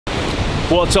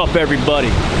What's up, everybody?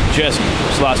 Jesse,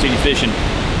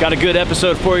 SlotCityFishing. Got a good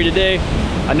episode for you today.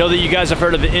 I know that you guys have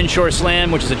heard of the inshore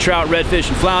slam, which is a trout, redfish,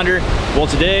 and flounder. Well,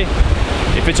 today,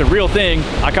 if it's a real thing,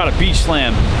 I caught a beach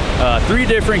slam. 3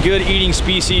 different good eating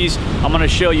species. I'm gonna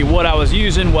show you what I was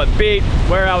using, what bait,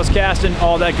 where I was casting,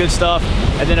 all that good stuff.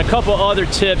 And then a couple other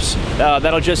tips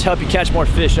that'll just help you catch more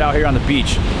fish out here on the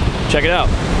beach. Check it out.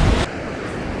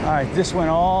 All right, this went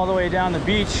all the way down the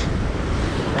beach.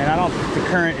 And I don't think the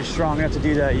current is strong enough to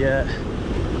do that yet.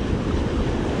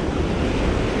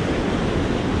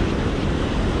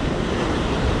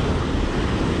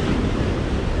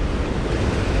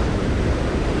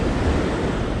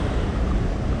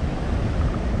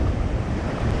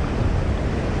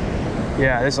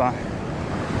 Yeah, this one.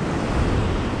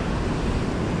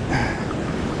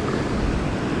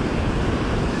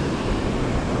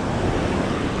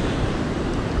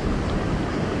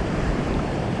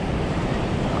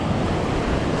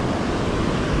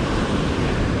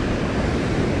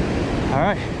 All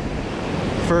right,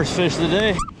 first fish of the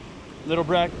day, little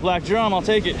black drum, I'll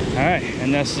take it. All right,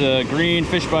 and that's the green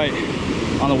fish bite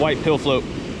on the white pill float.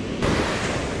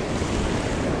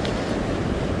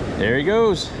 There he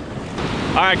goes.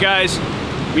 All right, guys,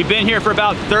 we've been here for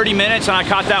about 30 minutes and I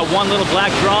caught that one little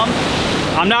black drum.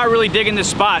 I'm not really digging this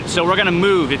spot, so we're gonna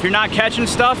move. If you're not catching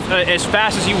stuff as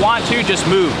fast as you want to, just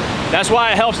move. That's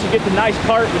why it helps to get the nice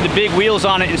cart with the big wheels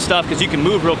on it and stuff, because you can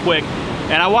move real quick.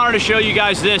 And I wanted to show you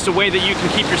guys this, a way that you can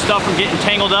keep your stuff from getting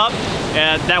tangled up.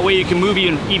 That way you can move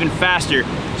even faster.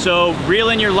 So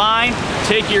reel in your line,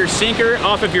 take your sinker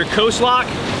off of your coast lock,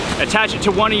 attach it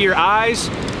to one of your eyes,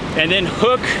 and then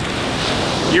hook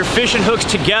your fishing hooks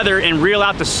together and reel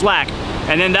out the slack.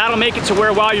 And then that'll make it to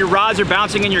where while your rods are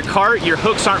bouncing in your cart, your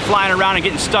hooks aren't flying around and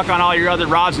getting stuck on all your other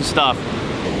rods and stuff.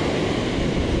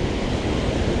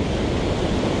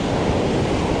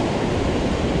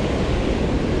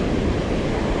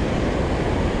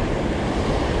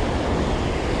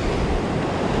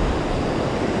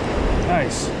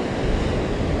 Nice.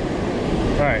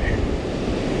 All right.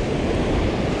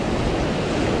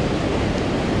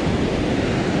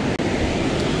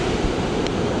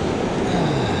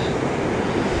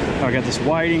 I got this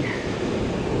whiting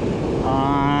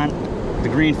on the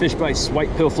green Fishbites white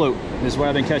pill float. This is what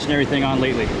I've been catching everything on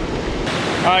lately.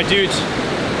 All right, dudes.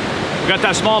 We got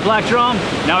that small black drum.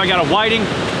 Now I got a whiting.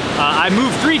 I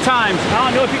moved 3 times. I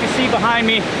don't know if you can see behind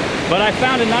me, but I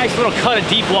found a nice little cut of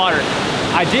deep water.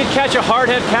 I did catch a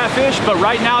hardhead catfish, but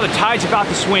right now the tide's about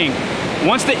to swing.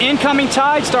 Once the incoming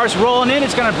tide starts rolling in,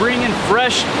 it's gonna bring in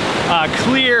fresh,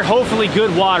 clear, hopefully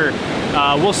good water.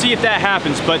 We'll see if that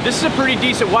happens, but this is a pretty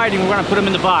decent whiting. We're gonna put them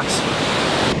in the box.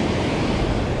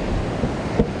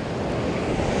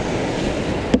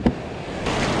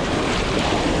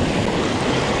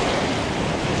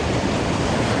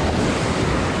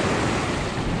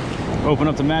 Open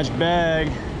up the magic bag.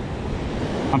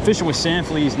 I'm fishing with sand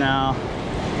fleas now.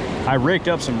 I raked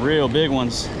up some real big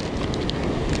ones.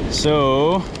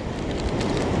 So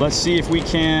let's see if we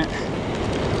can't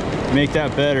make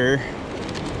that better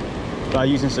by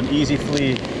using some easy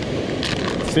flea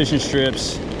fishing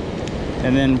strips.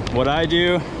 And then what I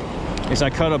do is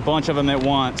I cut a bunch of them at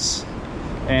once.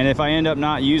 And if I end up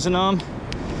not using them,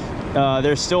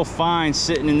 they're still fine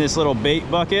sitting in this little bait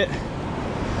bucket.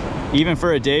 Even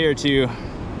for a day or two,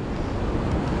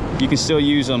 you can still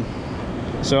use them.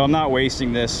 So I'm not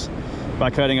wasting this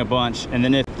by cutting a bunch. And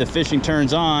then if the fishing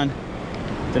turns on,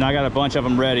 then I got a bunch of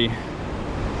them ready.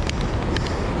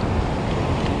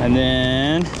 And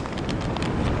then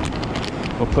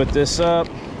we'll put this up.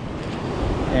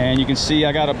 And you can see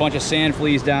I got a bunch of sand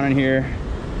fleas down in here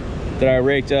that I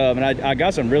raked up. And I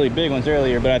got some really big ones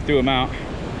earlier, but I threw them out.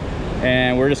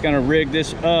 And we're just gonna rig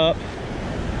this up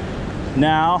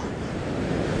now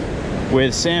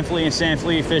with sand flea and sand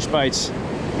flea fish bites.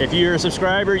 If you're a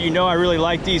subscriber, you know I really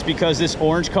like these because this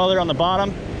orange color on the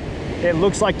bottom, it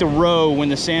looks like the roe when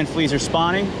the sand fleas are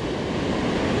spawning.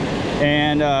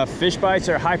 And fish bites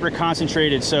are hyper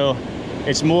concentrated, so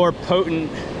it's more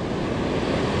potent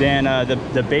than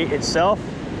the bait itself,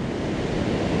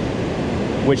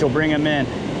 which will bring them in.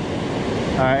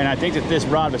 And I think that this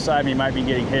rod beside me might be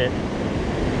getting hit.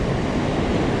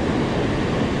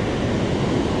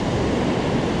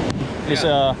 Just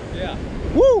yeah.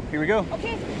 Woo! Here we go.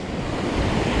 Okay.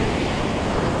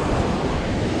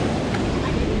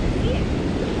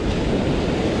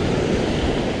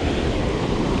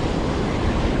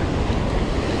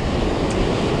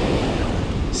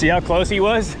 See how close he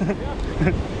was? Yeah.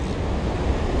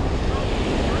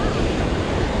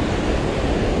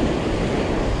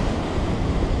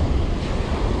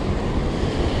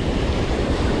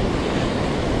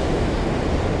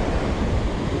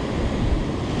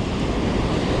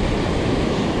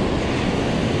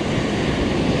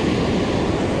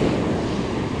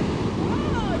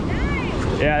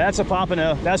 that's a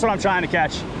pompano. That's what I'm trying to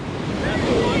catch. That's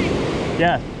the one?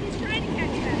 Yeah. He's trying to catch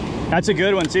that. That's a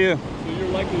good one too. So you're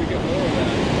likely to get more of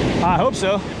that. I hope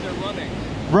so. If they're running.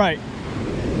 Right.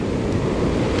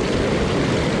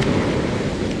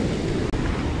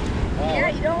 Yeah,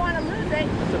 you don't want to lose it.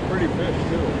 That's a pretty fish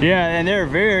too. Yeah, and they're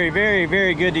very, very,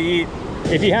 very good to eat.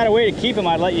 If you had a way to keep them,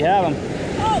 I'd let you have them.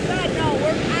 Oh God, no.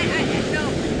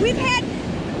 No. We've had,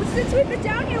 since we've been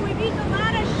down here, we've eaten a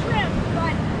lot of shrimp,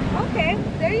 but okay,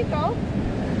 there you go.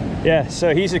 Yeah,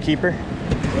 so he's a keeper.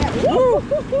 Yeah. Woo!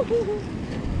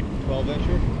 12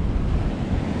 incher?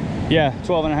 Yeah,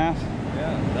 12 and a half.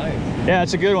 Yeah, nice. Yeah,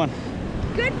 that's a good one.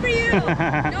 Good for you.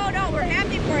 No, we're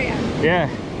happy for you. Yeah.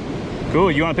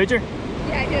 Cool, you want a picture?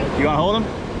 Yeah, I do. You want to hold him?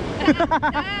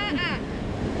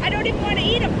 I don't even want to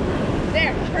eat them.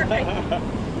 There, perfect.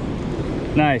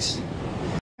 Nice.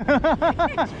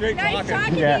 It's great Nice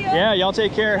talking Yeah, to you. yeah, y'all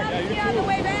take care. I'll see you on the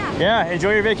way back. Yeah,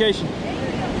 enjoy your vacation.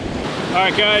 All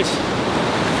right, guys.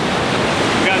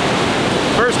 We got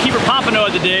first keeper pompano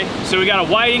of the day. So we got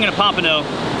a whiting and a pompano.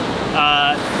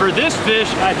 For this fish,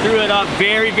 I threw it up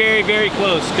very, very, very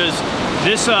close because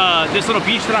this little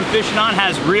beach that I'm fishing on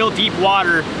has real deep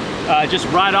water just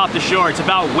right off the shore. It's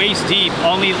about waist deep,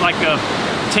 only like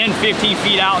 10, 15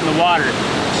 feet out in the water.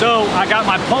 So I got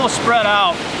my pole spread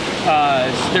out.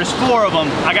 There's 4 of them.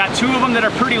 I got 2 of them that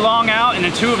are pretty long out and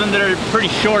then 2 of them that are pretty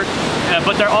short,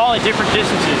 but they're all at different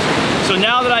distances. So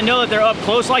now that I know that they're up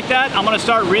close like that, I'm gonna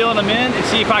start reeling them in and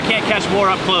see if I can't catch more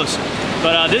up close.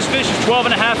 But this fish is 12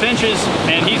 and a half inches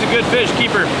and he's a good fish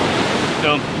keeper.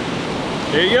 So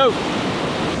there you go.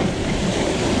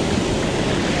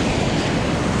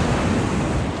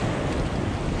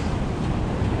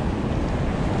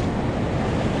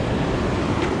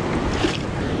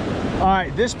 All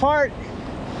right, this part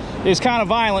is kind of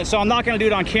violent, so I'm not gonna do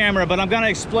it on camera, but I'm gonna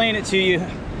explain it to you.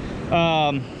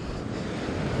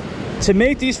 To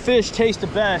make these fish taste the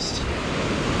best,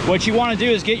 what you wanna do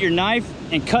is get your knife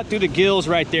and cut through the gills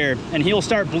right there, and he'll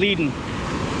start bleeding.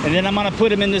 And then I'm gonna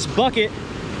put him in this bucket,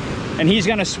 and he's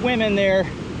gonna swim in there,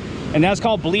 and that's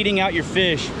called bleeding out your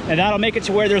fish. And that'll make it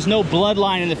to where there's no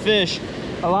bloodline in the fish.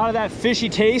 A lot of that fishy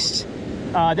taste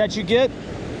that you get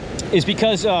is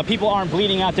because people aren't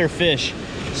bleeding out their fish.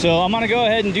 So I'm gonna go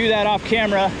ahead and do that off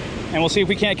camera and we'll see if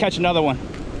we can't catch another one.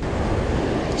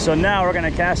 So now we're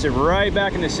gonna cast it right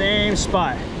back in the same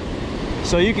spot.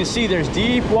 So you can see there's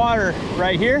deep water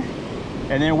right here,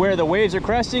 and then where the waves are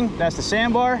cresting, that's the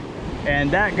sandbar. And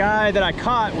that guy that I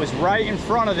caught was right in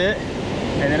front of it,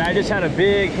 and then I just had a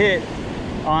big hit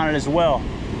on it as well.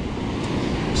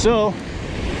 So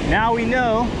now we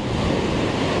know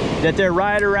that they're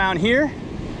right around here.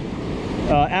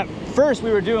 At first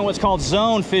we were doing what's called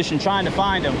zone fishing, trying to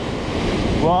find them.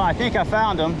 Well, I think I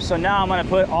found them, so now I'm gonna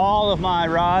put all of my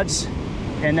rods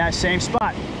in that same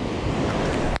spot.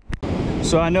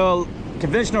 So I know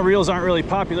conventional reels aren't really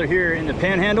popular here in the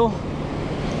Panhandle,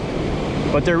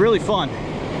 but they're really fun.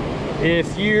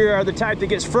 If you are the type that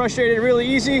gets frustrated really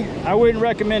easy, I wouldn't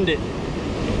recommend it.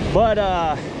 But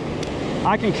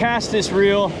I can cast this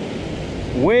reel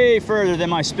way further than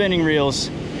my spinning reels.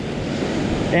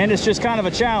 And it's just kind of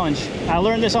a challenge. I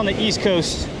learned this on the East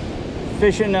Coast,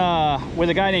 fishing with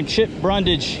a guy named Chip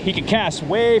Brundage. He could cast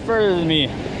way further than me.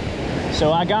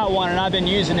 So I got one and I've been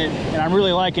using it and I'm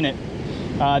really liking it.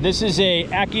 This is a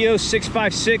Accio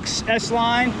 656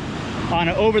 S-line on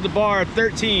an over the bar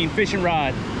 13 fishing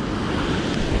rod.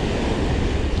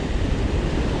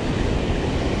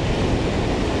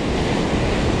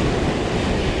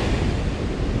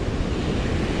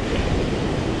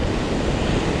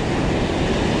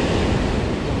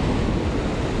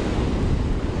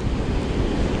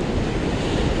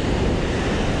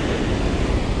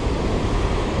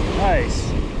 Nice.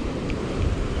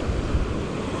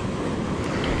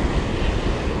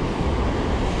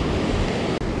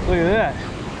 Look at that.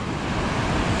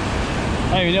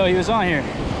 I didn't even know he was on here.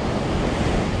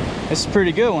 This is a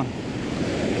pretty good one.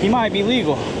 He might be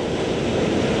legal.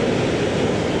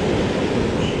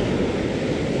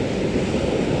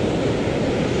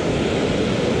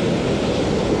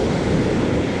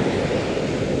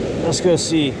 Let's go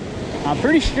see. I'm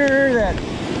pretty sure that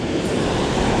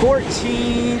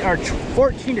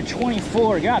 14 to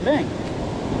 24, god dang.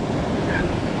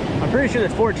 I'm pretty sure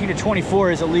that 14 to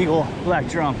 24 is a legal black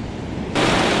drum.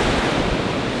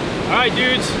 All right,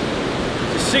 dudes,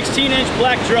 it's a 16-inch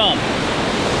black drum.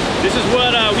 This is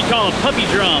what we call a puppy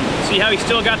drum. See how he's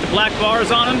still got the black bars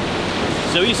on him?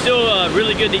 So he's still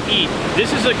really good to eat.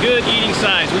 This is a good eating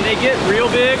size. When they get real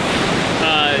big,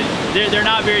 they're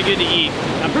not very good to eat.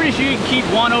 I'm pretty sure you can keep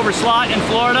one over slot in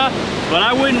Florida, but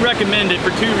I wouldn't recommend it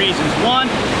for two reasons. One,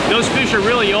 those fish are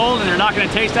really old and they're not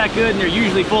gonna taste that good, and they're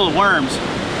usually full of worms.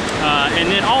 And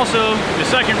then also, the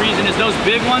second reason is those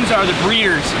big ones are the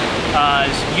breeders.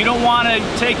 You don't want to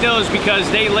take those because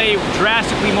they lay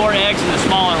drastically more eggs than the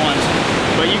smaller ones.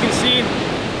 But you can see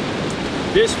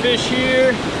this fish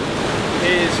here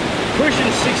is pushing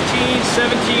 16,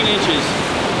 17 inches.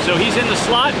 So he's in the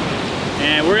slot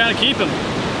and we're gonna keep him.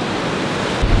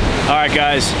 All right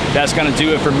guys, that's gonna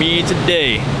do it for me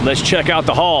today. Let's check out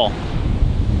the haul.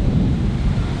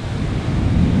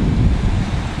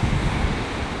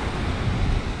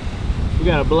 We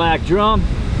got a black drum,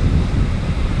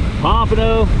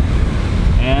 pompano,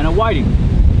 and a whiting.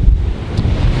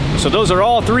 So those are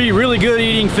all three really good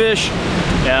eating fish.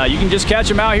 You can just catch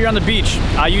them out here on the beach.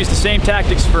 I used the same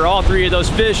tactics for all three of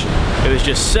those fish. It was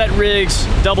just set rigs,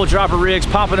 double dropper rigs,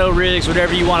 pompano rigs,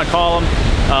 whatever you want to call them.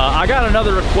 I got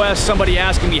another request, somebody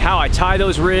asking me how I tie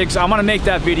those rigs. I'm gonna make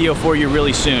that video for you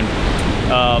really soon.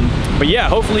 But yeah,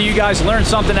 hopefully you guys learned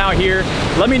something out here.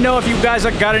 Let me know if you guys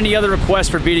got any other requests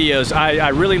for videos. I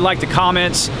really like the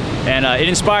comments, and it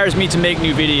inspires me to make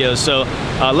new videos. So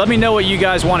let me know what you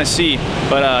guys want to see.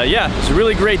 But yeah, it's a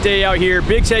really great day out here.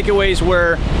 Big takeaways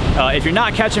were, if you're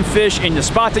not catching fish in the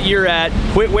spot that you're at,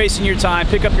 quit wasting your time,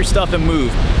 pick up your stuff and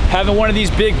move. Having one of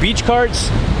these big beach carts,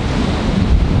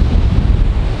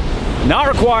 not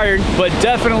required, but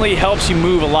definitely helps you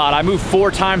move a lot. I move 4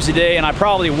 times a day and I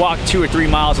probably walk 2 or 3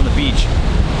 miles on the beach.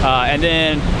 And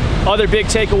then other big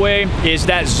takeaway is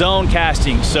that zone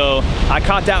casting. So I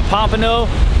caught that pompano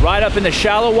right up in the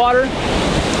shallow water.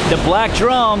 The black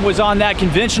drum was on that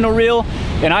conventional reel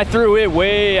and I threw it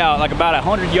way out, like about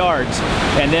 100 yards.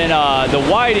 And then the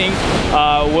whiting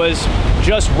was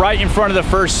just right in front of the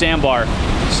first sandbar.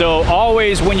 So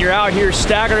always when you're out here,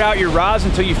 stagger out your rods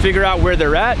until you figure out where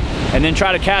they're at, and then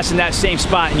try to cast in that same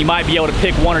spot, and you might be able to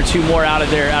pick 1 or 2 more out of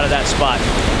there, out of that spot.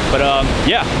 But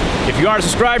yeah, if you aren't a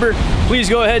subscriber, please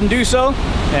go ahead and do so,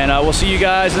 and we'll see you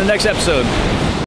guys in the next episode.